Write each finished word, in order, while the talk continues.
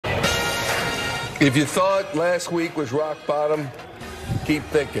If you thought last week was rock bottom, keep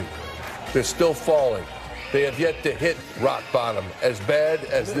thinking. They're still falling. They have yet to hit rock bottom, as bad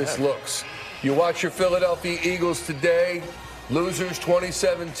as this looks. You watch your Philadelphia Eagles today, losers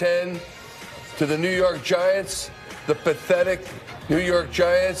 27-10 to the New York Giants. The pathetic New York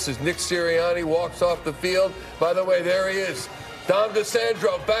Giants as Nick Sirianni walks off the field. By the way, there he is. Dom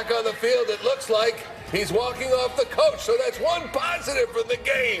DeSandro back on the field. It looks like he's walking off the coach, so that's one positive for the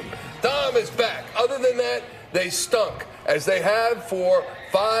game. Dom is back. Other than that, they stunk, as they have for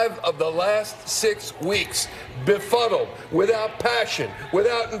 5 of the last 6 weeks. Befuddled, without passion,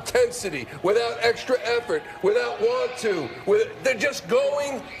 without intensity, without extra effort, without want to. They're just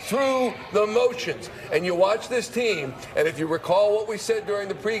going through the motions. And you watch this team, and if you recall what we said during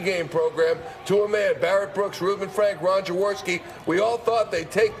the pregame program, to a man, Barrett Brooks, Reuben Frank, Ron Jaworski, we all thought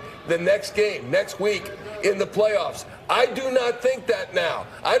they'd take the next game, next week, in the playoffs. I do not think that now.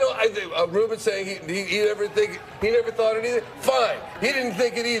 Reuben saying he never thought it either. Fine, he didn't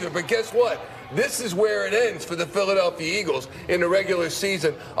think it either. But guess what? This is where it ends for the Philadelphia Eagles in the regular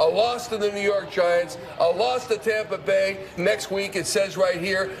season. A loss to the New York Giants, a loss to Tampa Bay. Next week, it says right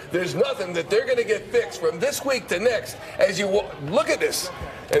here, there's nothing that they're going to get fixed from this week to next. As you look at this,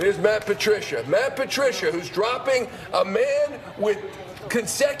 and there's Matt Patricia. Matt Patricia, who's dropping a man with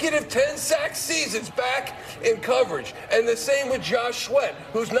consecutive 10-sack seasons back in coverage. And the same with Josh Sweat,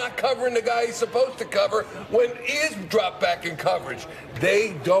 who's not covering the guy he's supposed to cover when he is dropped back in coverage.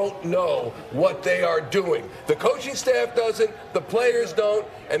 They don't know what they are doing. The coaching staff doesn't, the players don't,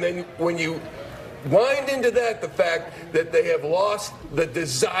 and then when you wind into that the fact that they have lost the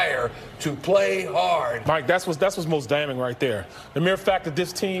desire to play hard. Mike, that's what's most damning right there. The mere fact that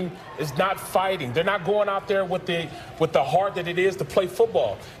this team is not fighting. They're not going out there with the heart that it is to play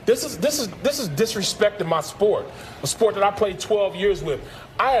football. This is disrespecting my sport, a sport that I played 12 years with.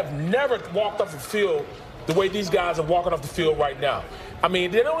 I have never walked off the field the way these guys are walking off the field right now. I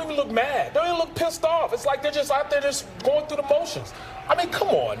mean, they don't even look mad. They don't even look pissed off. It's like they're just out there just going through the motions. I mean, come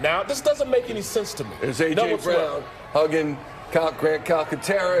on now. This doesn't make any sense to me. There's A.J. Brown hugging Grant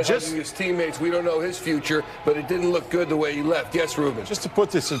Calcaterra, hugging his teammates. We don't know his future, but it didn't look good the way he left. Yes, Reuben. Just to put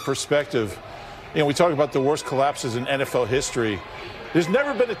this in perspective, we talk about the worst collapses in NFL history. There's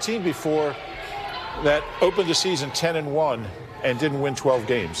never been a team before that opened the season 10-1 and didn't win 12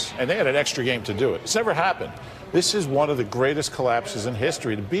 games, and they had an extra game to do it. It's never happened. This is one of the greatest collapses in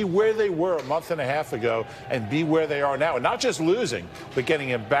history, to be where they were a month and a half ago and be where they are now. And not just losing, but getting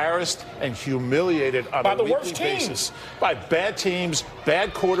embarrassed and humiliated on a weekly basis by bad teams,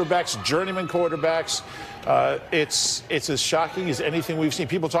 bad quarterbacks, journeyman quarterbacks. It's as shocking as anything we've seen.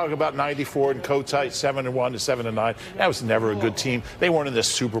 People talk about 94 and Kotite 7-1 to 7-9. That was never a good team. They weren't in the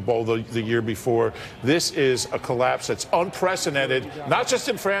Super Bowl the year before. This is a collapse that's unprecedented, not just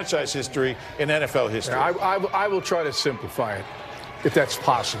in franchise history, in NFL history. I will try to simplify it, if that's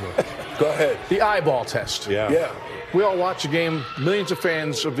possible. Go ahead. The eyeball test. Yeah. We all watch the game. Millions of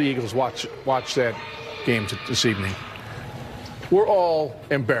fans of the Eagles watch that game this evening. We're all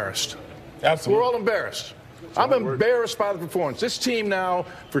embarrassed. Absolutely. We're all embarrassed. I'm embarrassed by the performance. This team now,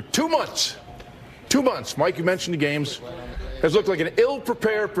 for 2 months, Mike, you mentioned the games, has looked like an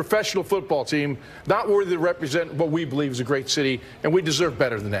ill-prepared professional football team, not worthy to represent what we believe is a great city, and we deserve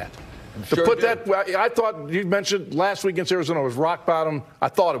better than that. I thought you mentioned last week against Arizona was rock bottom. I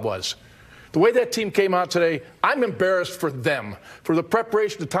thought it was. The way that team came out today, I'm embarrassed for them, for the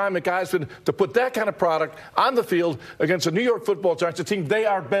preparation, the time the guys been to put that kind of product on the field against the New York Football Giants, a team they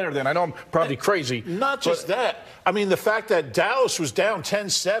are better than. I know I'm probably crazy. Not just that. I mean, the fact that Dallas was down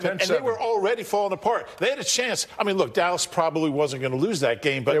 10-7, and they were already falling apart. They had a chance. I mean, look, Dallas probably wasn't going to lose that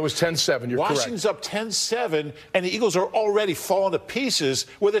game, but it was 10-7. You're correct. Washington's up 10-7, and the Eagles are already falling to pieces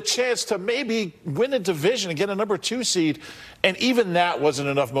with a chance to maybe win a division and get a number 2 seed. And even that wasn't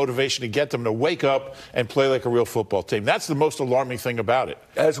enough motivation to get them to wake up and play like a real football team. That's the most alarming thing about it.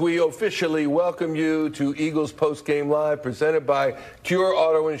 As we officially welcome you to Eagles Postgame Live, presented by Cure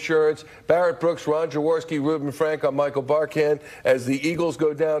Auto Insurance, Barrett Brooks, Ron Jaworski, Reuben Frank, I'm Michael Barkann, as the Eagles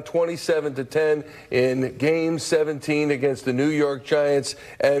go down 27-10 in Game 17 against the New York Giants.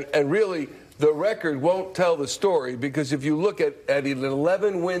 And really, the record won't tell the story, because if you look at an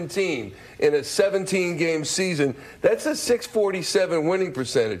 11-win team in a 17-game season, that's a .647 winning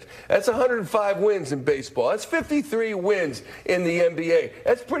percentage. That's 105 wins in baseball. That's 53 wins in the NBA.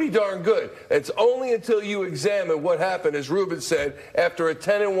 That's pretty darn good. It's only until you examine what happened, as Reuben said, after a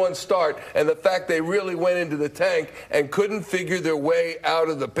 10-1 start, and the fact they really went into the tank and couldn't figure their way out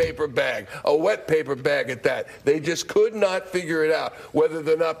of the paper bag, a wet paper bag at that. They just could not figure it out. Whether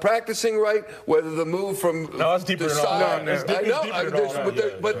they're not practicing right, whether the move from it's deeper than all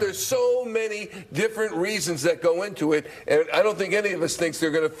that. But there's so many different reasons that go into it, and I don't think any of us thinks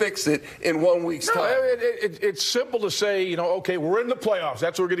they're going to fix it in 1 week's time. It's simple to say, okay, we're in the playoffs.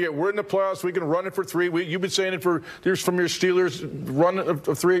 That's what we're going to get. We're in the playoffs. We can run it for 3 weeks. You've been saying it from your Steelers, run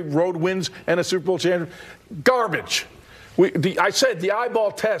of 3 road wins and a Super Bowl championship. Garbage. I said the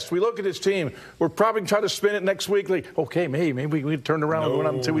eyeball test. We look at this team. We're probably trying to spin it next week. Like, okay, maybe we can turn around and win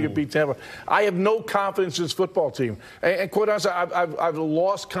until we can beat Tampa. I have no confidence in this football team. And quite honestly, I've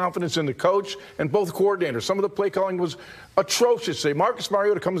lost confidence in the coach and both coordinators. Some of the play calling was atrocious. Say Marcus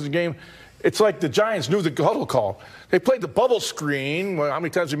Mariota comes in the game. It's like the Giants knew the huddle call. They played the bubble screen. How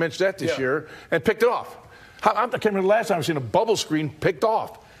many times we mentioned that this year? And picked it off. I can't remember the last time I've seen a bubble screen picked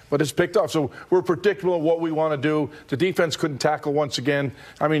off. But it's picked off. So we're predictable in what we want to do. The defense couldn't tackle once again.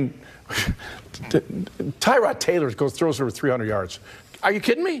 I mean, Tyrod Taylor throws over 300 yards. Are you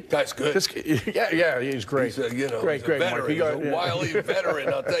kidding me? That's good. Yeah, he's great. He's great, veteran. He's a wily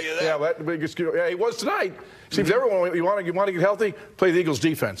veteran, I'll tell you that. Yeah, he was tonight. Seems everyone, you want to get healthy, play the Eagles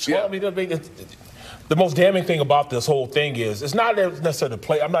defense. Well, the most damning thing about this whole thing is it's not necessarily the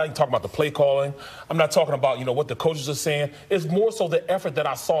play. I'm not even talking about the play calling. I'm not talking about, what the coaches are saying. It's more so the effort that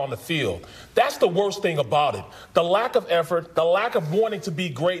I saw on the field. That's the worst thing about it. The lack of effort, the lack of wanting to be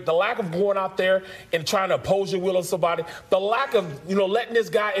great, the lack of going out there and trying to oppose your will on somebody, the lack of, letting this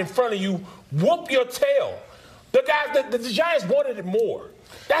guy in front of you whoop your tail. The Giants wanted it more.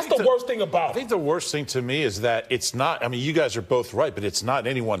 That's the worst thing about it. I think the worst thing to me is that it's not, you guys are both right, but it's not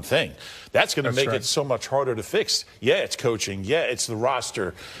any one thing. That's going to make it so much harder to fix. Yeah, it's coaching. Yeah, it's the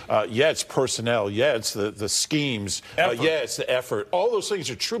roster. Yeah, it's personnel. Yeah, it's the schemes. Yeah, it's the effort. All those things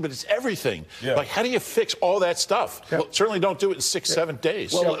are true, but it's everything. Yeah. Like, how do you fix all that stuff? Yeah. Well, certainly don't do it in 6-7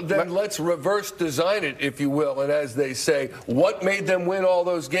 days. Well, then let's reverse design it, if you will. And as they say, what made them win all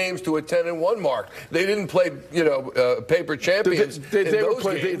those games to a 10-1 mark? They didn't play, paper champions.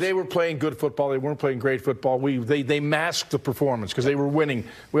 They were playing good football. They weren't playing great football. They masked the performance because they were winning.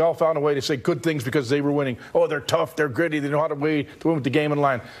 We all found a way to say good things because they were winning. Oh, they're tough. They're gritty. They know how to win with the game in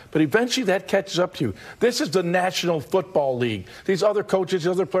line. But eventually that catches up to you. This is the National Football League. These other coaches,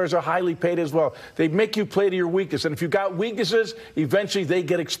 these other players are highly paid as well. They make you play to your weakness. And if you've got weaknesses, eventually they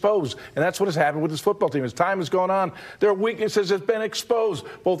get exposed. And that's what has happened with this football team. As time has gone on, their weaknesses have been exposed,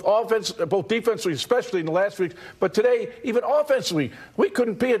 both defensively, especially in the last week. But today, even offensively, we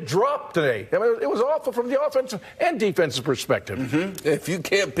couldn't be a drop today. It was awful from the offensive and defensive perspective. Mm-hmm. If you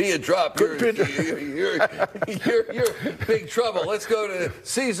can't be a drop, you're big trouble. Let's go to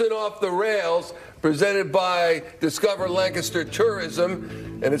Season Off the Rails, presented by Discover Lancaster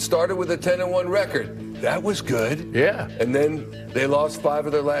Tourism, and it started with a 10-1 record. That was good. Yeah. And then they lost 5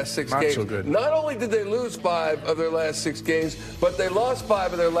 of their last 6 games. Not so good. Not only did they lose 5 of their last 6 games, but they lost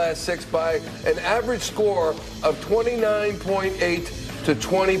 5 of their last 6 by an average score of 29.8 to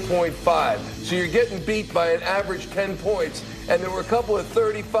 20.5. So you're getting beat by an average 10 points. And there were a couple of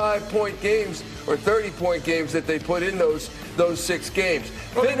 35-point games or 30-point games that they put in those 6 games.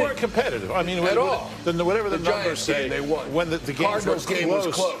 Well, they weren't competitive. At all. Whatever the numbers say, they won. When the games Cardinals were game was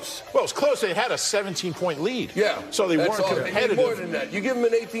close. Well, it was close. They had a 17-point lead. Yeah. So they weren't competitive. They need more than that. You give them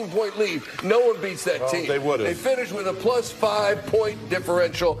an 18-point lead, no one beats that team. They would have. They finished with a plus 5-point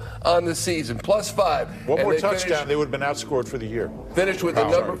differential on the season. Plus 5. One more touchdown, they would have been outscored for the year. Finished with the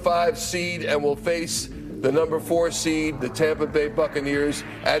number 5 seed and will face the number 4 seed, the Tampa Bay Buccaneers,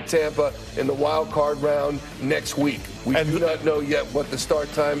 at Tampa in the wild card round next week. We do not know yet what the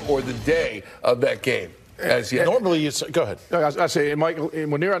start time or the day of that game as yet. Normally, go ahead. I say, Michael,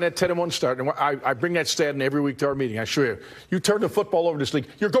 when you're on that 10-1 start, and I bring that stat in every week to our meeting, I assure you, you turn the football over this league,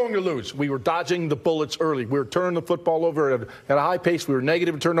 you're going to lose. We were dodging the bullets early. We were turning the football over at a high pace. We were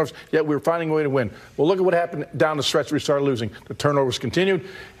negative in turnovers, yet we were finding a way to win. Well, look at what happened down the stretch. We started losing. The turnovers continued.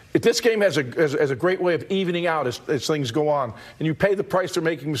 This game has a great way of evening out as things go on, and you pay the price for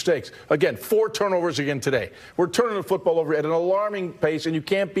making mistakes. Again, 4 turnovers again today. We're turning the football over at an alarming pace, and you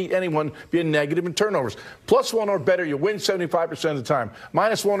can't beat anyone being negative in turnovers. +1 or better, you win 75% of the time.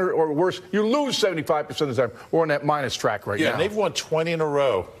 -1 or worse, you lose 75% of the time. We're on that minus track right now. Yeah, and they've won 20 in a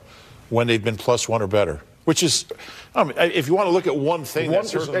row when they've been +1 or better. Which is, if you want to look at one thing,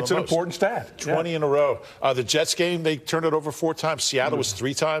 it's an important stat. 20 in a row. The Jets game, they turned it over 4 times. Seattle was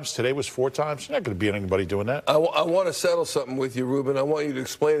 3 times. Today was 4 times. You're not going to beat anybody doing that. I want to settle something with you, Reuben. I want you to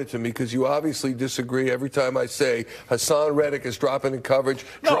explain it to me because you obviously disagree every time I say Hassan Reddick is dropping in coverage.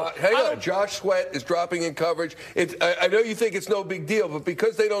 Hang on. Josh Sweat is dropping in coverage. I know you think it's no big deal, but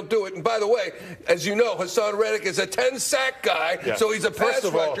because they don't do it, and by the way, as you know, Hassan Reddick is a 10-sack guy, so he's a pass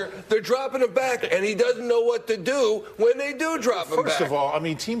rusher. They're dropping him back, and he doesn't know know what to do when they do drop him back. First of all, I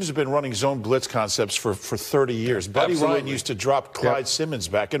mean, teams have been running zone blitz concepts for 30 years. Buddy Absolutely. Ryan used to drop Clyde Simmons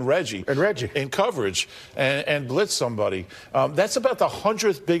back and Reggie in coverage and blitz somebody. That's about the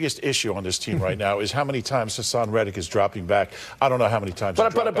 100th biggest issue on this team right now is how many times Hassan Reddick is dropping back. I don't know how many times.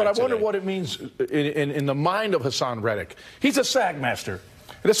 But I wonder what it means in the mind of Hassan Reddick. He's a sack master.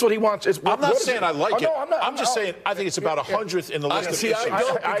 That's what he wants. I'm not saying I like it. No, I'm just saying I think it's about 100th in the list of issues. I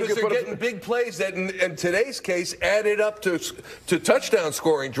don't, because they're getting big plays that, in today's case, added up to touchdown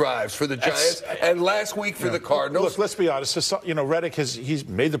scoring drives for the Giants and last week for the Cardinals. Look, let's be honest. You know, Reddick he's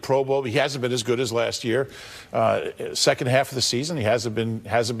made the Pro Bowl. He hasn't been as good as last year. Second half of the season, he hasn't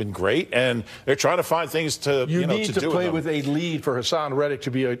been great, and they're trying to find things to you need to to do play with a lead for Hassan Reddick to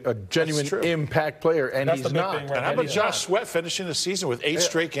be a genuine impact player, and he's not. And how about Josh Sweat finishing the season with 8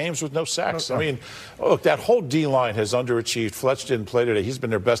 straight games with no sacks? I mean, look, that whole D-line has underachieved. Fletch didn't play today. He's been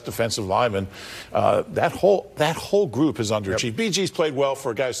their best defensive lineman. That whole group has underachieved. BG's played well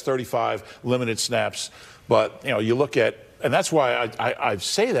for a guy's 35 limited snaps, but you look at, and that's why I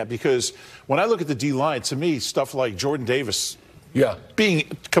say that, because when I look at the D-line, to me, stuff like Jordan Davis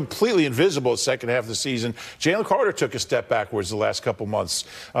being completely invisible the second half of the season. Jalen Carter took a step backwards the last couple months.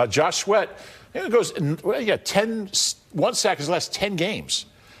 Josh Sweat, goes, one sack his last 10 games.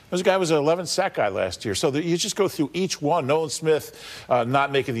 This guy was an 11-sack guy last year. So you just go through each one. Nolan Smith not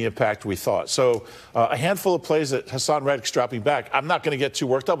making the impact we thought. So a handful of plays that Hassan Reddick's dropping back. I'm not going to get too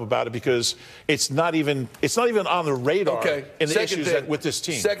worked up about it because it's not even on the radar in the issues with this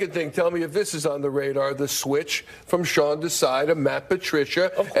team. Second thing, tell me if this is on the radar, the switch from Sean Desai to Matt Patricia.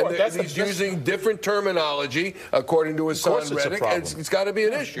 Of course, and he's using different terminology according to Hassan Reddick. It's got to be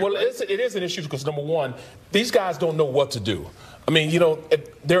an issue. Well, it is an issue because, number one, these guys don't know what to do. I mean,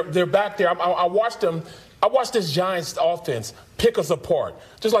 they're back there. I watched them. I watched this Giants offense pick us apart.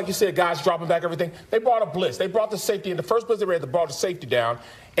 Just like you said, guys dropping back everything. They brought a blitz. They brought the safety in. The first blitz they ran, they brought the safety down,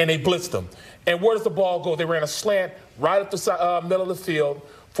 and they blitzed them. And where does the ball go? They ran a slant right up the middle of the field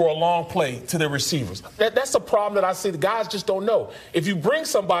for a long play to their receivers. That's a problem that I see. The guys just don't know. If you bring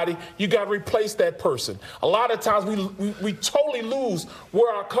somebody, you got to replace that person. A lot of times we totally lose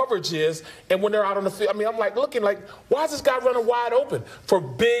where our coverage is, and when they're out on the field, I mean, I'm looking like, why is this guy running wide open for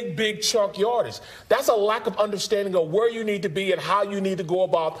big chunk yardage? That's a lack of understanding of where you need to be and how you need to go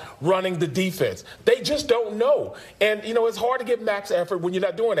about running the defense. They just don't know. And, it's hard to get max effort when you're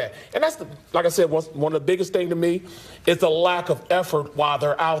not doing that. And that's, like I said, one of the biggest things to me is the lack of effort while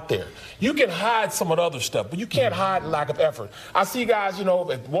they're out there. You can hide some of the other stuff, but you can't hide lack of effort. I see guys,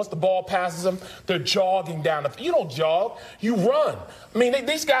 once the ball passes them, they're jogging down the field. You don't jog, you run. I mean,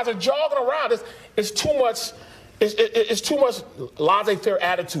 these guys are jogging around. It's too much. It's too much laissez-faire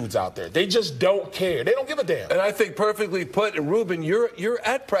attitudes out there. They just don't care. They don't give a damn. And I think perfectly put. And Reuben, you're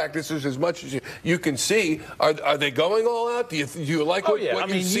at practices as much as you can see. Are they going all out? Do you like what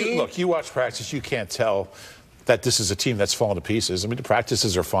you see? Look, you watch practice, you can't tell that this is a team that's fallen to pieces. I mean, the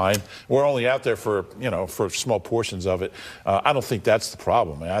practices are fine. We're only out there for small portions of it. I don't think that's the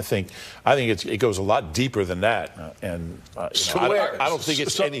problem. I think it goes a lot deeper than that. I don't think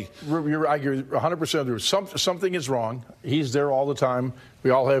it's any. I agree 100%. Something is wrong. He's there all the time. We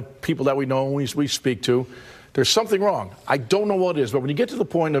all have people that we know and we speak to. There's something wrong. I don't know what it is, but when you get to the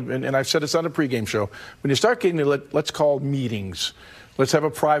point of, and I've said this on the pregame show, when you start getting to let's call meetings. Let's have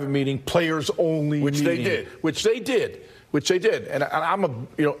a private meeting, players only meeting. Which they did. And I'm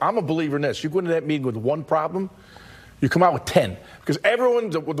a believer in this. You go into that meeting with one problem, you come out with 10. Because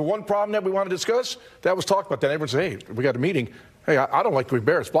the one problem that we want to discuss, that was talked about. Then everyone said, hey, we got a meeting. Hey, I don't like the way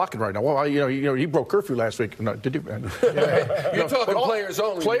Barrett's blocking right now. Well, he broke curfew last week. No, did you? You're talking players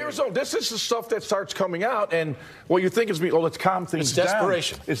only. Players only. This is the stuff that starts coming out, and what you think is, let's calm things down. It's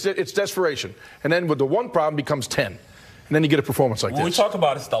desperation. It's desperation. And then with the one problem becomes 10. And then you get a performance like this. What we talk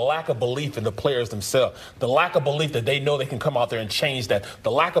about is the lack of belief in the players themselves. The lack of belief that they know they can come out there and change that.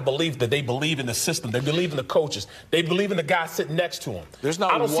 The lack of belief that they believe in the system. They believe in the coaches. They believe in the guy sitting next to them.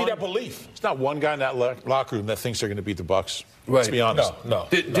 I don't see that belief. There's not one guy in that locker room that thinks they're going to beat the Bucs. Right. Let's be honest. No.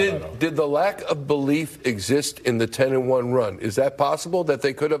 Did the lack of belief exist in the 10-1 run? Is that possible that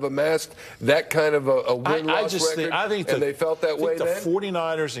they could have amassed that kind of a win-loss record? I think they felt that way then? The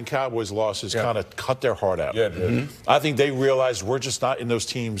 49ers and Cowboys losses kind of cut their heart out. Yeah, I think they realized we're just not in those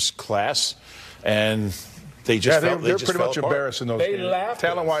teams' class, and they just they're pretty much embarrassed in those games. They laughed.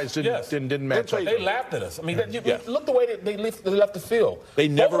 Talent-wise, didn't match up. They laughed at us. I mean, look the way they left the field. They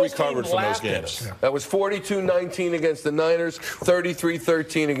never recovered from those games. That was 42-19 against the Niners,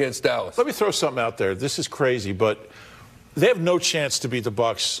 33-13 against Dallas. Let me throw something out there. This is crazy, but they have no chance to beat the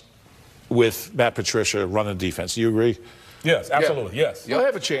Bucs with Matt Patricia running defense. Do you agree? Yes, absolutely, yes. You'll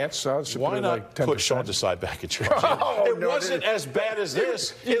have a chance. Why not put Sean Desai back at Georgia? It wasn't as bad as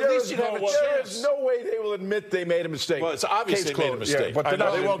this. At least you'd have a chance. There's no way they will admit they made a mistake. Well, it's obvious they made a mistake. But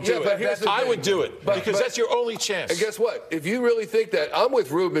they won't do it. I would do it because that's your only chance. And guess what? If you really think that, I'm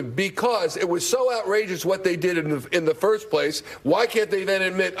with Reuben because it was so outrageous what they did in the first place. Why can't they then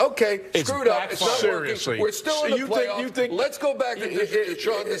admit, okay, screwed up, it's not seriously working. We're still in the playoffs. Let's go back to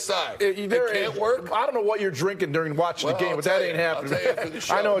Sean Desai. It can't work. I don't know what you're drinking during watching the game, but that ain't happening.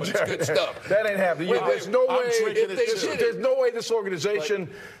 I know it's good stuff. That ain't happening. There's no way this organization,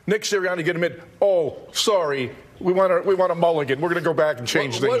 Nick Sirianni, can admit, oh, sorry, we want a mulligan. We're going to go back and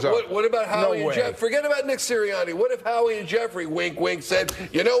change things up. What about Howie and Jeff? Forget about Nick Sirianni. What if Howie and Jeffrey, wink, wink, said,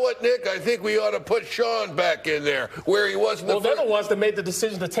 you know what, Nick, I think we ought to put Sean back in there where he was in the first. Well, they're the ones that made the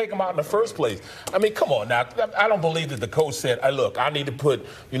decision to take him out in the first place. I mean, come on now. I don't believe that the coach said, hey, look, I need to put,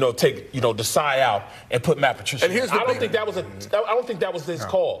 take, Desai out and put Matt Patricia. And here's I don't think that was his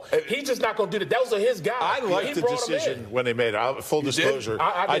call. He's just not going to do that. That was his guy. I liked the decision when they made it. Full disclosure.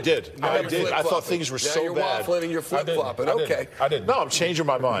 I did. I thought things were so bad. You're waffling and you're flip-flopping. Okay. I didn't. No, I'm changing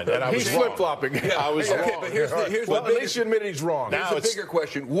my mind. And I was He's flip-flopping. I was wrong. Okay, but here's the at least you admit he's wrong. Here's the bigger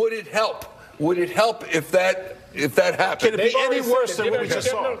question. Would it help? Would it help if that happened? Can it be any worse than what we just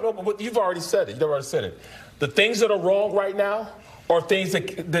saw? No, but you've already said it. You've already said it. The things that are wrong right now are things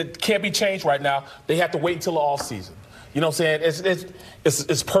that can't be changed right now. They have to wait until the offseason. You know what I'm saying?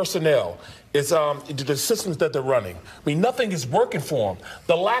 It's personnel. It's the systems that they're running. I mean, nothing is working for them.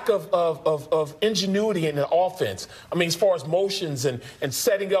 The lack of ingenuity in the offense. I mean, as far as motions and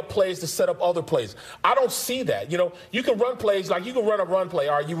setting up plays to set up other plays. I don't see that. You can run plays, like you can run a run play.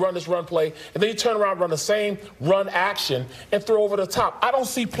 All right, you run this run play, and then you turn around and run the same run action and throw over the top. I don't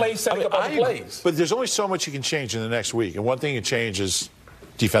see plays setting up other plays. But there's only so much you can change in the next week. And one thing you can change is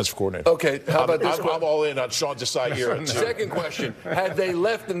defensive coordinator. Okay, how about this? I'm all in on Sean Desai here. Second question. Had they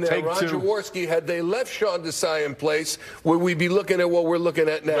left in there, Ron Jaworski, had they left Sean Desai in place, would we be looking at what we're looking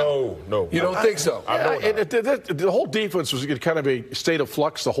at now? No. You don't think so? The whole defense was kind of a state of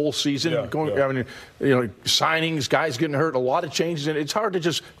flux the whole season. I mean, signings, guys getting hurt, a lot of changes, and it's hard to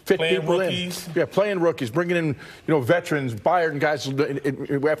just fit people rookies. in. Yeah, playing rookies, bringing in veterans, Bayard and guys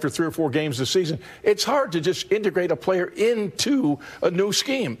after 3 or 4 games this season. It's hard to just integrate a player into a new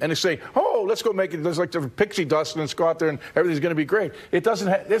scheme and to say, oh, let's go make it like the pixie dust and let's go out there and everything's going to be great. It doesn't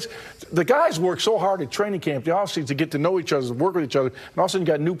have this. The guys work so hard at training camp, the offseason, to get to know each other, work with each other, and all of a sudden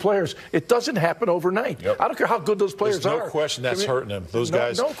you got new players. It doesn't happen overnight. Yep. I don't care how good those players are. There's no question that's hurting them. Those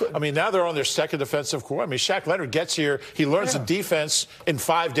guys. I mean, now they're on their second defensive core. I mean, Shaq Leonard gets here. He learns the defense in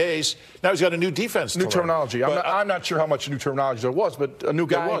 5 days. Now he's got a new defense. New terminology. I'm not sure how much new terminology there was, but a new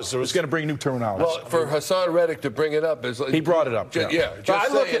guy is going to bring new terminology. Well, for Hassan Reddick to bring it up is he brought it up.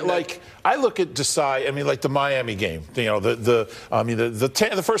 I look at Desai. I mean, like the Miami game.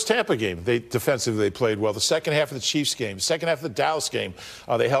 The first Tampa game, defensively they played well. The second half of the Chiefs game, the second half of the Dallas game,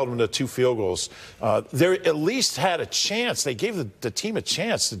 they held them to 2 field goals. They at least had a chance. They gave the team a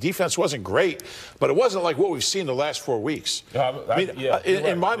chance. The defense wasn't great, but it wasn't like what we've seen the last 4 weeks.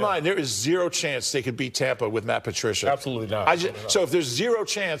 In my mind, there is 0 chance they could beat Tampa with Matt Patricia. Absolutely not. So if there's 0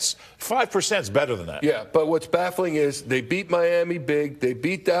 chance, 5% is better than that. Yeah, but what's baffling is they beat Miami big. They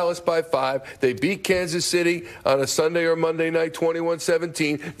beat Dallas by 5. They beat Kansas City on a Sunday or Monday night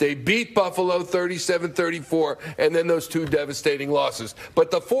 21-17. They beat Buffalo 37-34, and then those 2 devastating losses.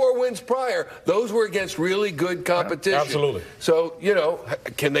 But the 4 wins prior, those were against really good competition. Absolutely. So,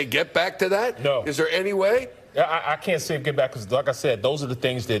 can they get back to that? No. Is there any way? I can't say get back because, like I said, those are the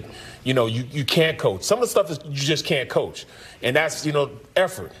things that, you can't coach. Some of the stuff is you just can't coach, and that's,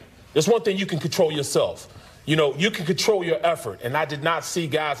 effort. There's one thing you can control yourself. You can control your effort, and I did not see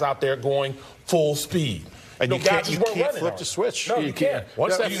guys out there going full speed. And you can't flip the switch. No, you can't.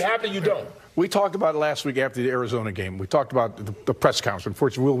 Once you have it, you don't. We talked about it last week after the Arizona game. We talked about the press conference.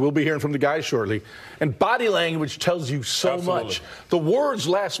 Unfortunately, we'll be hearing from the guys shortly. And body language tells you so much. The words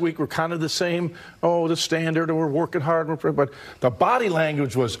last week were kind of the same. Oh, the standard, and we're working hard. But the body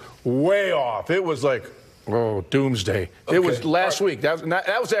language was way off. It was like, oh, doomsday. Okay. It was last week. That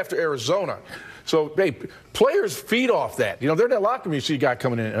was after Arizona. So, hey, players feed off that. They're in that locker room. You see a guy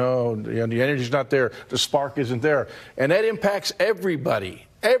coming in. Oh, the energy's not there. The spark isn't there. And that impacts everybody.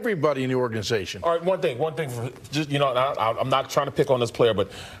 Everybody in the organization. All right, one thing for just, I'm not trying to pick on this player,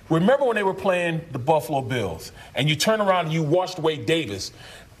 but remember when they were playing the Buffalo Bills and you turn around and you watched Wade Davis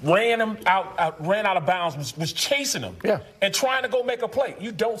ran out of bounds, was chasing him and trying to go make a play.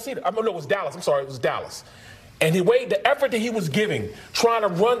 You don't see that. It was Dallas. I'm sorry, it was Dallas. And the effort that he was giving, trying to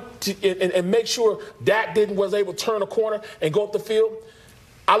run and make sure Dak was able to turn a corner and go up the field,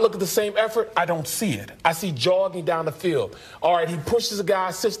 I look at the same effort, I don't see it. I see jogging down the field. All right, he pushes a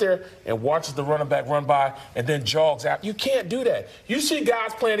guy, sits there, and watches the running back run by, and then jogs out. You can't do that. You see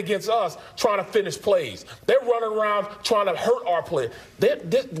guys playing against us trying to finish plays. They're running around trying to hurt our play. We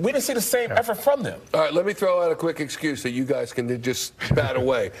didn't see the same effort from them. All right, let me throw out a quick excuse that you guys can just bat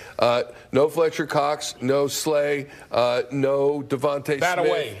away. No Fletcher Cox, no Slay, no Devontae Smith. Bat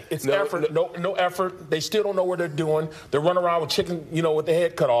away. It's effort. No effort. They still don't know what they're doing. They're running around with chicken, with their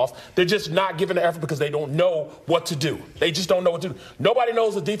head cut off. They're just not giving the effort because they don't know what to do. They just don't know what to do. Nobody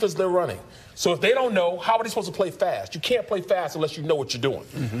knows the defense they're running. So if they don't know, how are they supposed to play fast? You can't play fast unless you know what you're doing.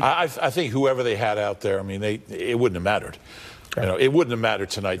 Mm-hmm. I think whoever they had out there, it wouldn't have mattered. It wouldn't have mattered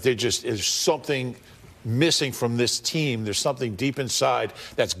tonight. There's something missing from this team. There's something deep inside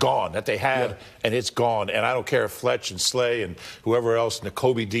that's gone, that they had, and it's gone. And I don't care if Fletch and Slay and whoever else,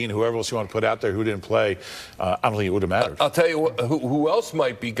 Nakobe Dean, whoever else you want to put out there who didn't play, I don't think it would have mattered. I'll tell you who else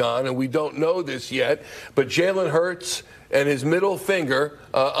might be gone, and we don't know this yet, but Jalen Hurts and his middle finger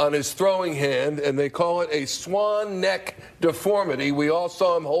on his throwing hand, and they call it a swan neck deformity. We all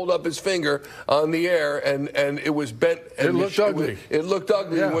saw him hold up his finger on the air, and it was bent. And it looked ugly. It looked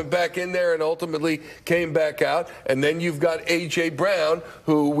ugly. Yeah. He went back in there and ultimately came back out. And then you've got A.J. Brown,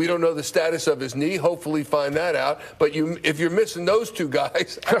 who we don't know the status of his knee. Hopefully find that out. But if you're missing those two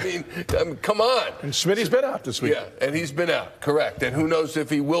guys, I mean, come on. And Smitty's been out this week. Yeah, and he's been out, correct. And who knows if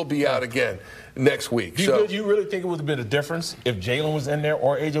he will be out again next week. Do you really think it would have been a difference if Jalen was in there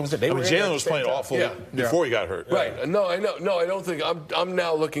or AJ was in there? Jalen was playing awful before he got hurt. Right. No, I know. No, I don't think. I'm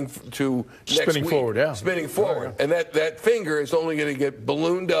now looking to next spinning week. Forward. Yeah. Spinning forward. And that finger is only going to get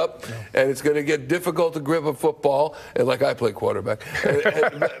ballooned up, and it's going to get difficult to grip a football. And like I play quarterback,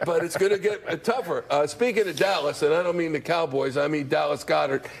 but it's going to get tougher. Speaking of Dallas, and I don't mean the Cowboys, I mean Dallas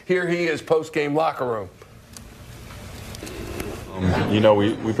Goedert. Here he is, post-game locker room.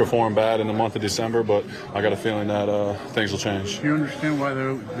 We performed bad in the month of December, but I got a feeling that things will change. Do you understand why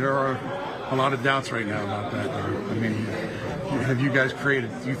there are a lot of doubts right now about that? I mean, have you guys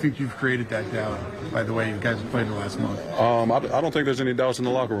do you think you've created that doubt by the way you guys have played the last month? I don't think there's any doubts in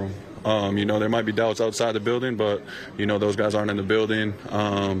the locker room. There might be doubts outside the building, but, those guys aren't in the building,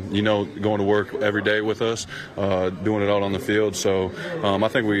 going to work every day with us, doing it out on the field. So I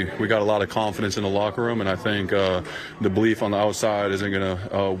think we got a lot of confidence in the locker room, and I think the belief on the outside isn't going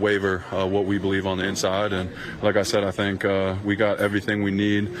to waver what we believe on the inside. And like I said, I think we got everything we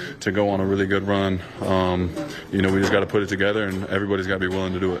need to go on a really good run. We just got to put it together, and everybody's got to be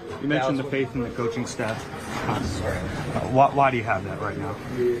willing to do it. You mentioned the faith in the coaching staff. Why do you have that right now?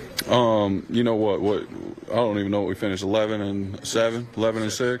 You know what? I don't even know what we finished. 11-7,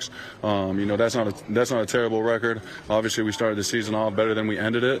 11-6. That's not a terrible record. Obviously, we started the season off better than we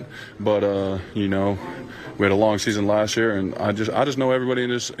ended it, but we had a long season last year, and I just know everybody in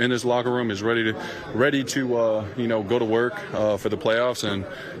this locker room is ready to go to work for the playoffs. And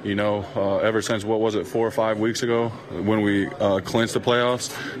ever since 4 or 5 weeks ago when we clinched the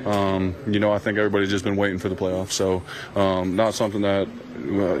playoffs, I think everybody's just been waiting for the playoffs. So not something that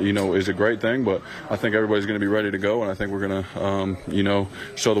is a great thing, but I think everybody's going to be ready to go, and I think we're going to,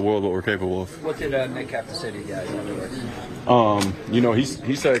 show the world what we're capable of. What did Nick have to say to you guys afterwards?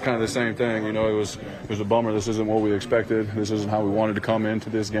 He said kind of the same thing. It was a bummer. This isn't what we expected. This isn't how we wanted to come into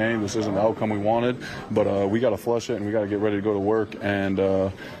this game. This isn't the outcome we wanted, but we got to flush it, and we got to get ready to go to work, and,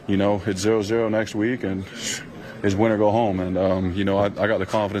 it's 0-0 next week, and is win or go home. And, I got the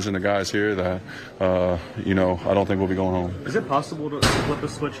confidence in the guys here that, I don't think we'll be going home. Is it possible to flip a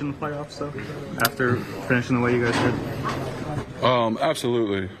switch in the playoffs, though, after finishing the way you guys did?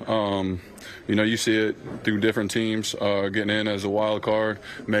 Absolutely. You see it through different teams getting in as a wild card,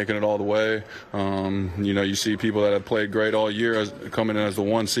 making it all the way. You see people that have played great all year coming in as the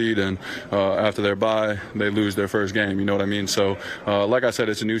 1 seed, and after their bye, they lose their first game. You know what I mean? So, like I said,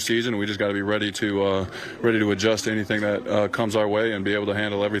 it's a new season. We just got to be ready to adjust to anything that comes our way and be able to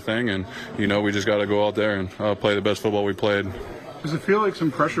handle everything. And we just got to go out there and play the best football we played. Does it feel like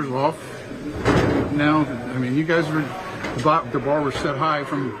some pressure's off now? I mean, you guys were. The bar was set high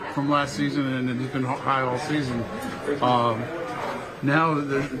from last season, and it's been high all season. Now,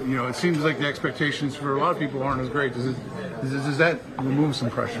 it seems like the expectations for a lot of people aren't as great. Does that remove some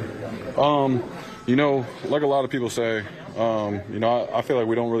pressure? Like a lot of people say, I feel like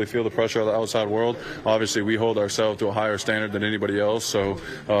we don't really feel the pressure of the outside world. Obviously, we hold ourselves to a higher standard than anybody else. So,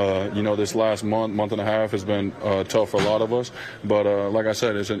 this last month and a half has been tough for a lot of us. But like I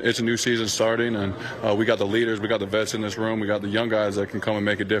said, it's a new season starting, and we got the leaders, we got the vets in this room, we got the young guys that can come and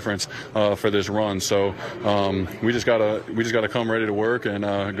make a difference for this run. So, we just gotta come ready to work and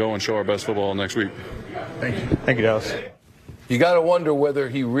go and show our best football next week. Thank you, Dallas. You got to wonder whether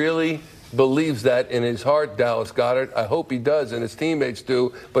he really believes that in his heart, Dallas Goedert. I hope he does, and his teammates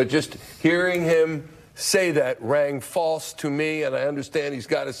do. But just hearing him say that rang false to me, and I understand he's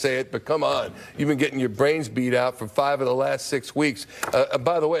got to say it, but come on. You've been getting your brains beat out for 5 of the last 6 weeks.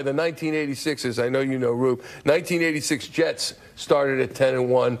 By the way, the 1986ers, I know you know, Rube, 1986 Jets started at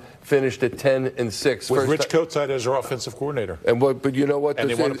 10-1, finished at 10-6. With Rich Kotite as our offensive coordinator. But you know what? And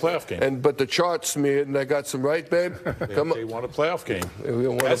they won a playoff game. But the chart smeared, and I got some right, babe. They won a playoff game.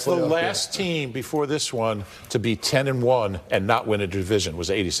 That's the last team before this one to be 10-1 and not win a division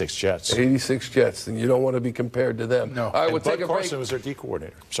was 86 Jets. 86 Jets, and you don't want to be compared to them. No. All right, and we'll take a break. Carson was their D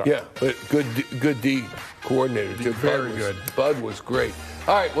coordinator. Sorry. Yeah, but good D coordinator too. Very good. Bud was great.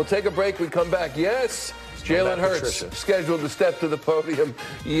 All right, we'll take a break. We come back. Yes. Jalen Hurts scheduled to step to the podium.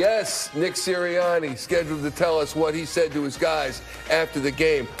 Yes, Nick Sirianni scheduled to tell us what he said to his guys after the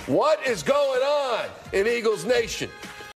game. What is going on in Eagles Nation?